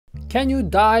Can you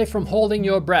die from holding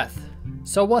your breath?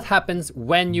 So what happens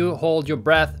when you hold your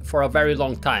breath for a very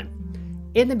long time?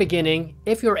 In the beginning,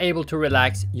 if you're able to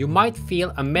relax, you might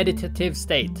feel a meditative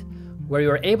state where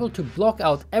you're able to block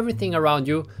out everything around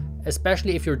you,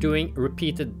 especially if you're doing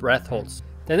repeated breath holds.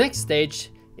 The next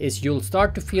stage is you'll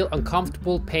start to feel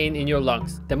uncomfortable pain in your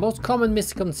lungs. The most common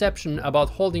misconception about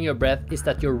holding your breath is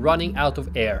that you're running out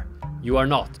of air. You are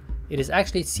not. It is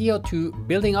actually CO2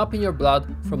 building up in your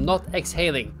blood from not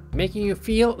exhaling, making you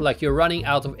feel like you're running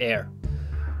out of air.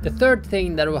 The third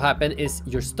thing that will happen is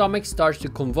your stomach starts to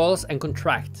convulse and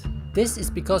contract. This is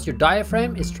because your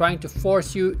diaphragm is trying to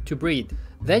force you to breathe.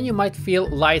 Then you might feel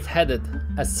lightheaded.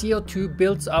 As CO2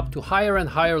 builds up to higher and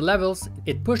higher levels,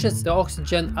 it pushes the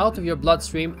oxygen out of your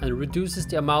bloodstream and reduces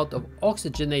the amount of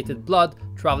oxygenated blood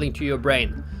traveling to your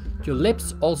brain. Your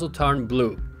lips also turn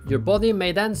blue. Your body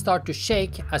may then start to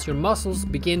shake as your muscles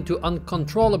begin to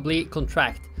uncontrollably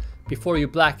contract before you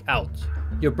black out.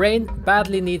 Your brain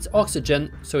badly needs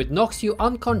oxygen, so it knocks you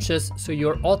unconscious, so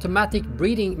your automatic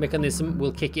breathing mechanism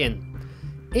will kick in.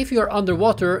 If you're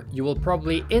underwater, you will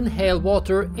probably inhale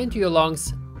water into your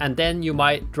lungs and then you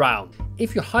might drown.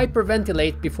 If you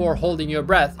hyperventilate before holding your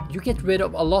breath, you get rid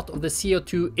of a lot of the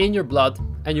CO2 in your blood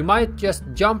and you might just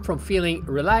jump from feeling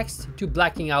relaxed to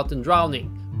blacking out and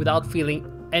drowning without feeling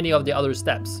any of the other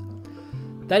steps.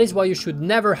 That is why you should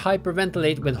never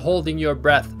hyperventilate when holding your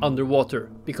breath underwater,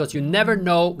 because you never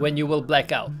know when you will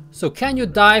black out. So can you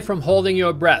die from holding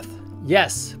your breath?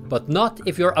 Yes, but not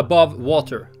if you're above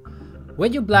water.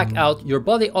 When you black out, your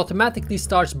body automatically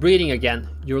starts breathing again.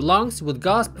 Your lungs would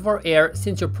gasp for air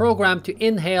since you're programmed to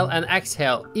inhale and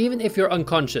exhale, even if you're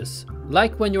unconscious,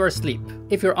 like when you're asleep.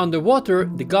 If you're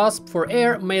underwater, the gasp for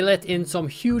air may let in some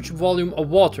huge volume of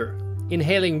water.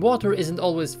 Inhaling water isn't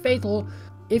always fatal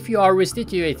if you are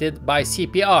resuscitated by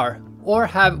CPR or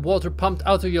have water pumped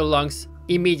out of your lungs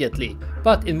immediately.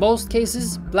 But in most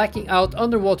cases, blacking out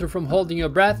underwater from holding your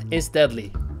breath is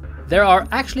deadly. There are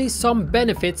actually some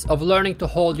benefits of learning to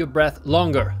hold your breath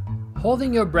longer.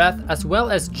 Holding your breath, as well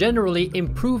as generally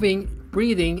improving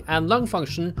breathing and lung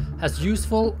function, has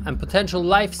useful and potential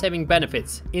life-saving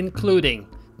benefits, including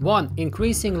 1.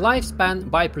 Increasing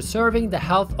lifespan by preserving the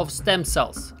health of stem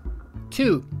cells.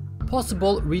 2.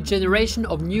 Possible regeneration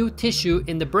of new tissue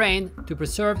in the brain to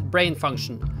preserve brain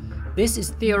function. This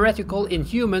is theoretical in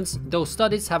humans, though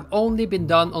studies have only been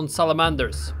done on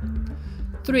salamanders.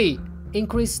 3.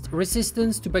 Increased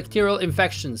resistance to bacterial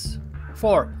infections.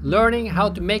 4. Learning how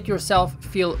to make yourself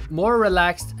feel more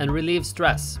relaxed and relieve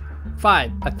stress.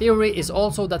 5. A theory is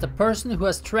also that a person who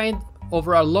has trained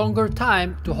over a longer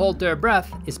time to hold their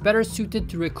breath is better suited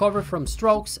to recover from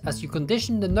strokes, as you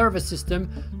condition the nervous system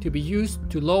to be used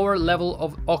to lower level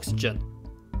of oxygen.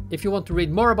 If you want to read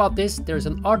more about this, there's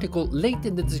an article linked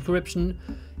in the description.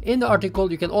 In the article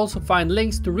you can also find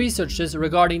links to researches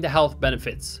regarding the health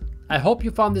benefits. I hope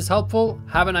you found this helpful.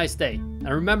 Have a nice day, and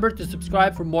remember to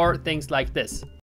subscribe for more things like this.